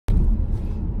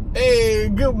Hey,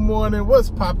 good morning.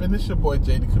 What's poppin'? It's your boy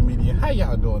Jay the Comedian. How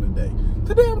y'all doing today?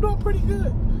 Today I'm doing pretty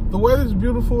good. The weather's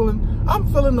beautiful and I'm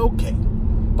feeling okay.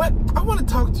 But I want to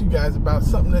talk to you guys about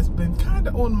something that's been kind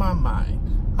of on my mind.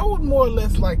 I would more or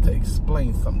less like to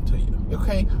explain something to you,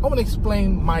 okay? I want to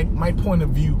explain my point of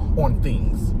view on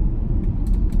things.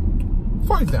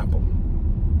 For example,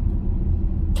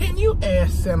 can you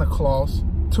ask Santa Claus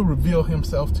to reveal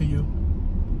himself to you?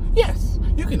 Yes,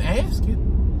 you can ask it.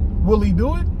 Will he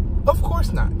do it? Of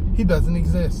course not. He doesn't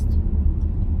exist.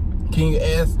 Can you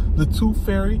ask the Tooth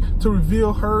Fairy to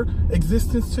reveal her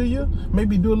existence to you?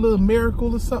 Maybe do a little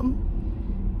miracle or something?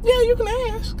 Yeah, you can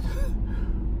ask.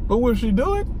 But will she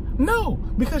do it? No,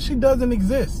 because she doesn't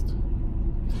exist.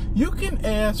 You can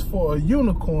ask for a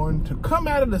unicorn to come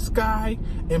out of the sky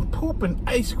and poop an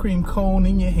ice cream cone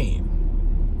in your hand.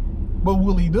 But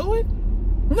will he do it?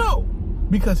 No,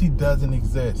 because he doesn't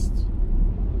exist.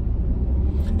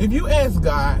 If you ask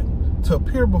God to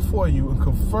appear before you and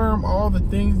confirm all the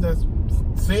things that's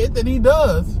said that he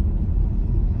does,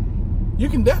 you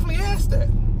can definitely ask that.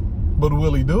 But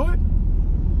will he do it?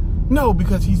 No,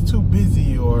 because he's too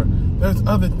busy, or there's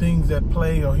other things at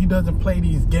play, or he doesn't play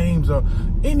these games, or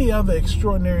any other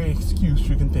extraordinary excuse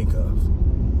you can think of.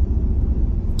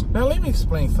 Now let me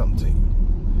explain something to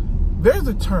you. There's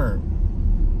a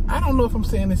term, I don't know if I'm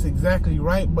saying this exactly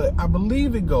right, but I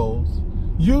believe it goes,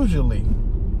 usually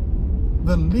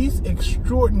the least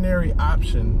extraordinary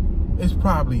option is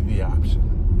probably the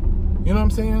option. You know what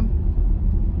I'm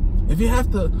saying? If you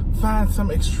have to find some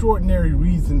extraordinary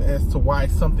reason as to why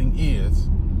something is,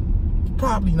 it's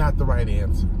probably not the right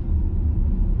answer.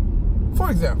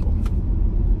 For example,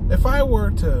 if I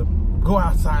were to go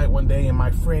outside one day and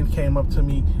my friend came up to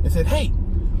me and said, "Hey,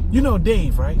 you know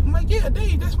Dave, right?" I'm like, "Yeah,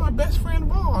 Dave, that's my best friend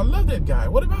of all. I love that guy.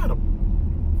 What about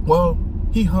him?" "Well,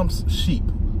 he humps sheep."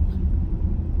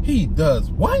 "He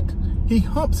does what?" "He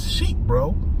humps sheep,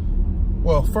 bro."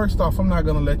 Well, first off, I'm not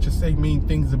going to let you say mean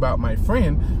things about my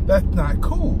friend. That's not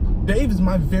cool. Dave is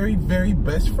my very, very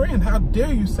best friend. How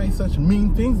dare you say such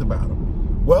mean things about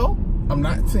him? Well, I'm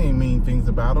not saying mean things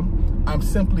about him. I'm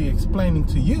simply explaining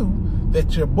to you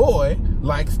that your boy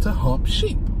likes to hump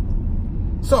sheep.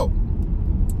 So,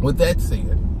 with that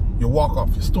said, you walk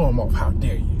off, you storm off, how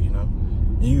dare you, you know?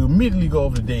 And you immediately go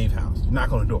over to Dave's house. You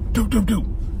knock on the door. Do.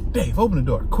 "Dave, open the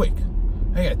door, quick.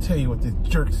 I gotta tell you what this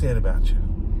jerk said about you."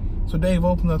 So Dave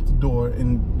opens up the door,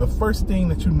 and the first thing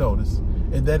that you notice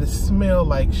is that it smells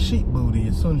like sheep booty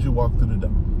as soon as you walk through the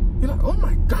door. You're like, "Oh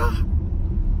my God,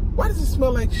 why does it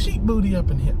smell like sheep booty up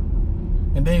in here?"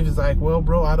 And Dave is like, "Well,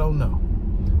 bro, I don't know."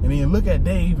 And then you look at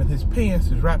Dave, and his pants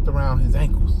is wrapped around his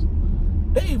ankles.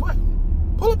 "Dave, what?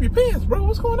 Pull up your pants, bro.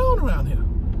 What's going on around here?"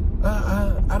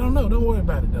 I don't know. Don't worry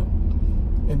about it, though."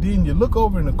 And then you look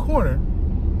over in the corner,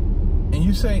 and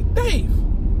you say, "Dave,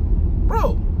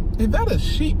 bro, is that a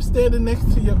sheep standing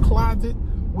next to your closet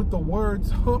with the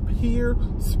words 'hump here'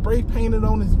 spray painted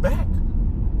on his back?"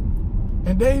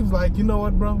 And Dave's like, "You know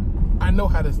what, bro? I know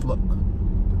how this look.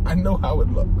 I know how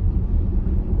it look.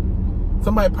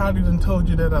 Somebody probably done told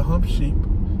you that I hump sheep.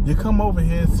 You come over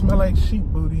here, it smell like sheep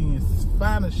booty, and you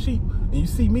find a sheep, and you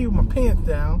see me with my pants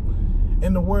down,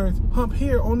 and the words 'hump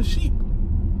here' on the sheep.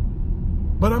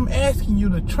 But I'm asking you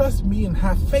to trust me and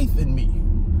have faith in me.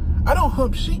 I don't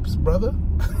hump sheeps, brother."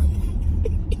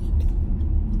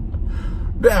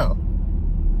 Now,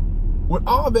 with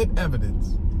all that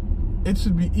evidence, it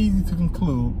should be easy to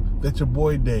conclude that your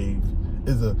boy Dave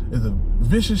is a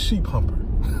vicious sheep humper.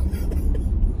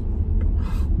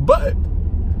 But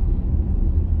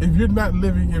if you're not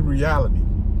living in reality,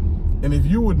 and if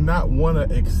you would not want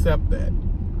to accept that,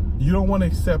 you don't want to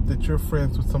accept that you're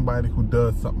friends with somebody who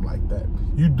does something like that.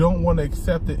 You don't want to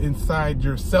accept it inside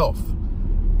yourself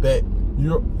that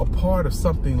you're a part of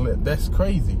something that's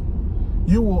crazy.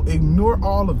 You will ignore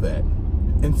all of that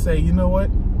and say, "You know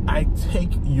what? I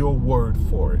take your word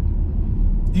for it."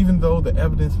 Even though the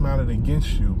evidence mounted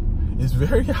against you is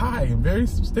very high and very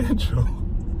substantial,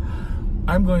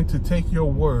 I'm going to take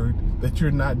your word that you're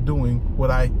not doing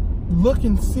what I look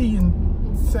and see and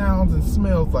sounds and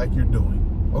smells like you're doing.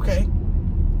 Okay?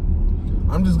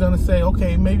 I'm just gonna say,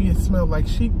 okay, maybe it smells like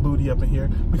sheep booty up in here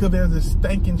because there's a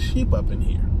stinking sheep up in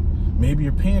here. Maybe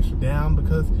your pants are down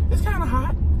because it's kind of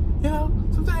hot, you know?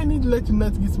 Sometimes you need to let your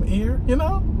nuts get some air, you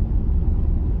know?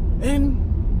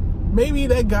 And maybe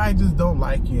that guy just don't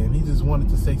like you and he just wanted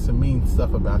to say some mean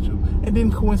stuff about you. And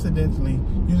then coincidentally,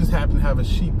 you just happen to have a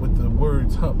sheep with the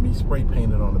words "hump me" spray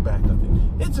painted on the back of it.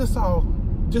 It's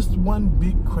just one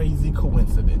big crazy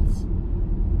coincidence.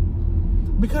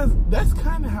 Because that's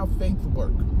kind of how faith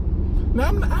works. Now,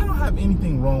 I don't have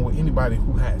anything wrong with anybody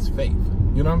who has faith.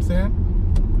 You know what I'm saying?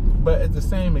 But at the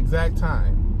same exact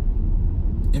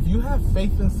time, if you have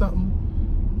faith in something,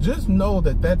 just know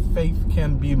that that faith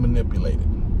can be manipulated.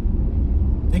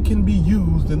 It can be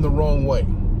used in the wrong way.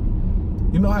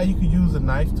 You know how you could use a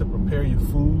knife to prepare your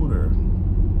food, or,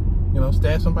 you know,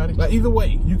 stab somebody? Like, either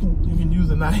way, you can use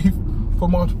a knife for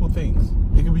multiple things.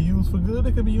 It can be used for good,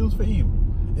 it can be used for evil.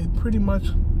 It pretty much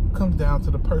comes down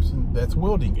to the person that's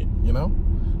wielding it, you know?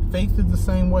 Faith is the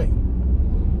same way.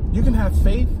 You can have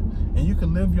faith and you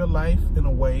can live your life in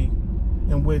a way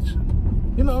in which,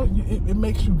 you know, it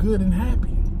makes you good and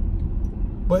happy.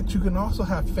 But you can also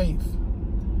have faith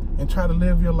and try to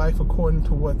live your life according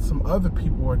to what some other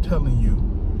people are telling you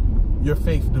your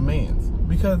faith demands.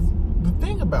 Because the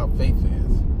thing about faith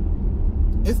is,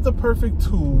 it's the perfect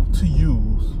tool to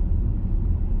use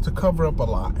to cover up a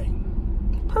lie.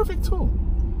 Perfect tool.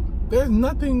 There's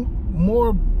nothing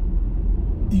more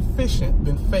efficient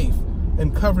than faith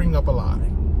in covering up a lie.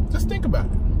 Just think about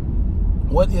it.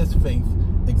 What is faith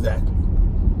exactly?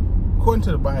 According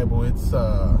to the Bible, it's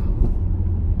a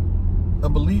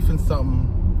belief in something,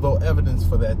 though evidence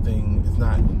for that thing is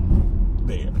not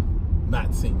there,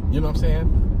 not seen. You know what I'm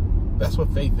saying? That's what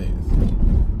faith is.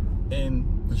 And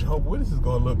the Jehovah's Witnesses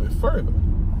go a little bit further.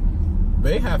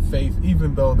 They have faith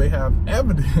even though they have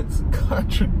evidence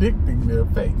contradicting their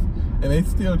faith, and they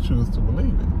still choose to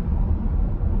believe it.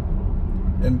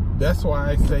 And that's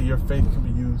why I say your faith can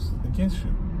be used against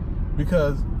you.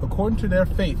 Because according to their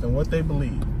faith and what they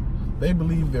believe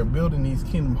they're building these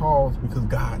kingdom halls because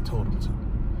God told them to.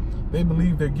 They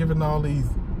believe they're giving all these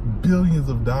billions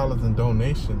of dollars in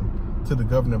donation to the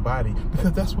governing body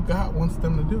because that's what God wants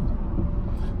them to do.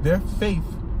 Their faith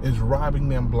is robbing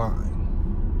them blind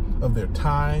of their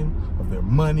time, of their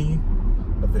money,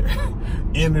 of their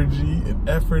energy and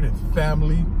effort and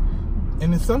family.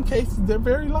 And in some cases, their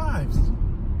very lives.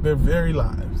 Their very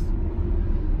lives.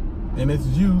 And it's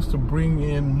used to bring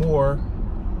in more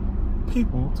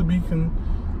people to be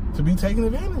taken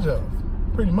advantage of,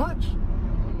 pretty much.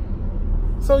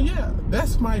 So yeah,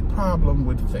 that's my problem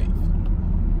with faith.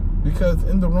 Because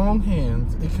in the wrong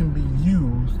hands, it can be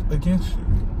used against you.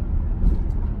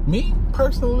 Me,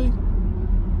 personally,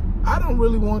 I don't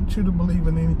really want you to believe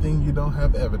in anything you don't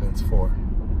have evidence for.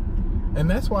 And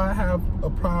that's why I have a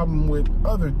problem with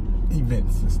other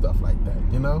events and stuff like that,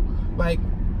 you know? Like,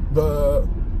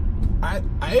 I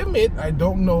admit I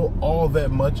don't know all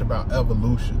that much about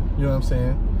evolution, you know what I'm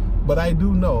saying? But I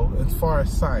do know, as far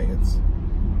as science,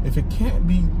 if it can't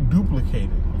be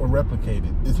duplicated or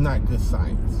replicated, it's not good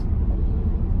science.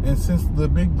 And since the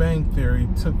Big Bang Theory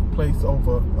took place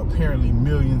over apparently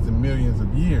millions and millions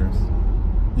of years,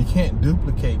 you can't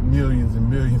duplicate millions and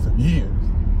millions of years.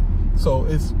 So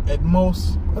it's at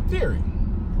most a theory.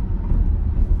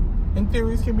 And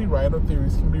theories can be right or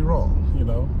theories can be wrong, you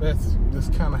know? That's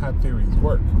just kind of how theories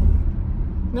work.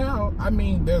 Now, I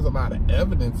mean, there's a lot of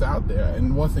evidence out there.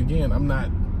 And once again, I'm not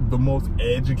the most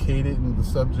educated in the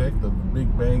subject of the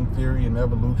Big Bang Theory and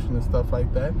evolution and stuff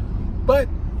like that. But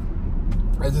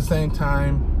at the same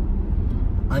time,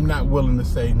 I'm not willing to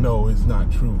say, no, it's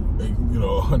not true, you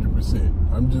know,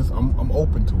 100%. I'm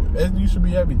open to it, as you should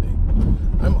be everything.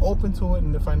 I'm open to it,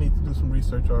 and if I need to do some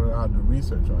research on it, I'll do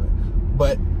research on it.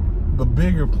 But the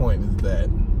bigger point is that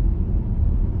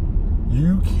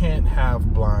you can't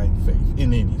have blind faith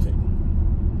in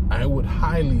anything. I would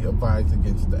highly advise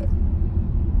against that.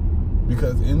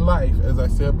 Because in life, as I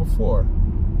said before,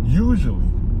 usually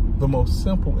the most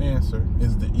simple answer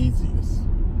is the easiest.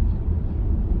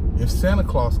 If Santa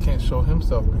Claus can't show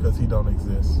himself because he don't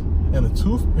exist, and a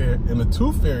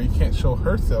tooth fairy can't show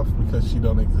herself because she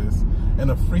don't exist,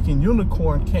 and a freaking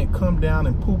unicorn can't come down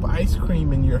and poop ice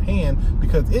cream in your hand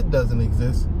because it doesn't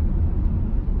exist,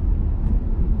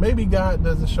 maybe God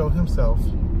doesn't show himself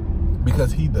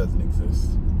because he doesn't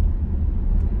exist.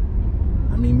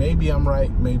 I mean, maybe I'm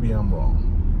right, maybe I'm wrong,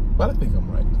 but I think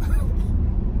I'm right.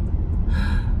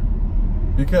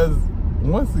 Because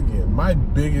once again,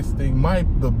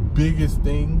 the biggest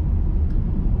thing,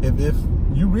 if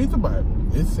you read the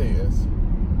Bible, it says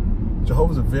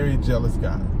Jehovah's a very jealous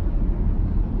God.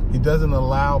 He doesn't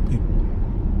allow people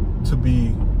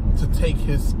to take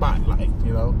his spotlight,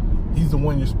 you know? He's the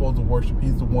one you're supposed to worship.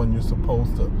 He's the one you're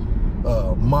supposed to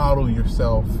model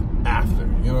yourself after.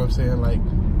 You know what I'm saying? Like,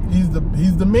 he's the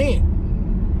man.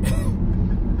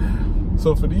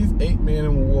 So for these 8 men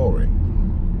in warring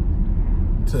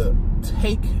to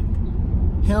take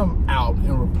him out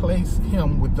and replace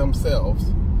him with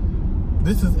themselves,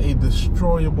 this is a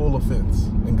destroyable offense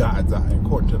in God's eye,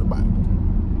 according to the Bible.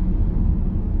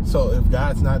 So if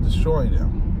God's not destroying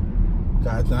them,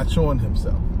 God's not showing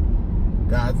himself,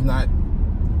 God's not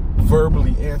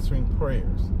verbally answering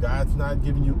prayers. God's not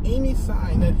giving you any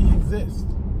sign that he exists.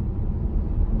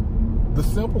 The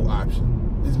simple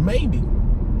option is maybe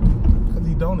because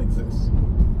he don't exist.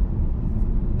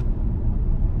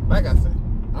 Like I said,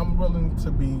 I'm willing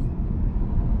to be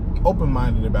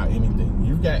open-minded about anything.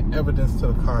 You've got evidence to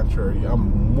the contrary,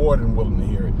 I'm more than willing to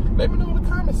hear it. Let me know in the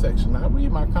comment section. I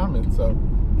read my comments. So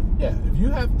yeah, if you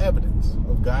have evidence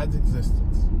of God's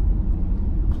existence,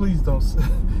 please don't.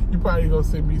 You probably gonna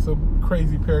send me some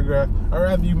crazy paragraph. I'd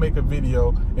rather you make a video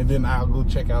and then I'll go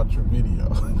check out your video.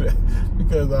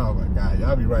 Because oh my God,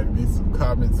 y'all be writing these some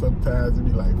comments sometimes. It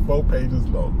be like 4 pages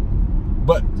long.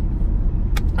 But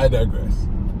I digress.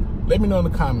 Let me know in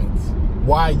the comments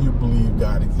why you believe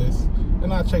God exists,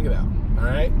 and I'll check it out. All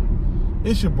right.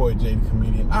 It's your boy Jay the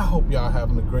Comedian. I hope y'all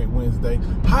having a great Wednesday.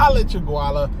 Holla at your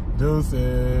guala.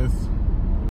 Deuces.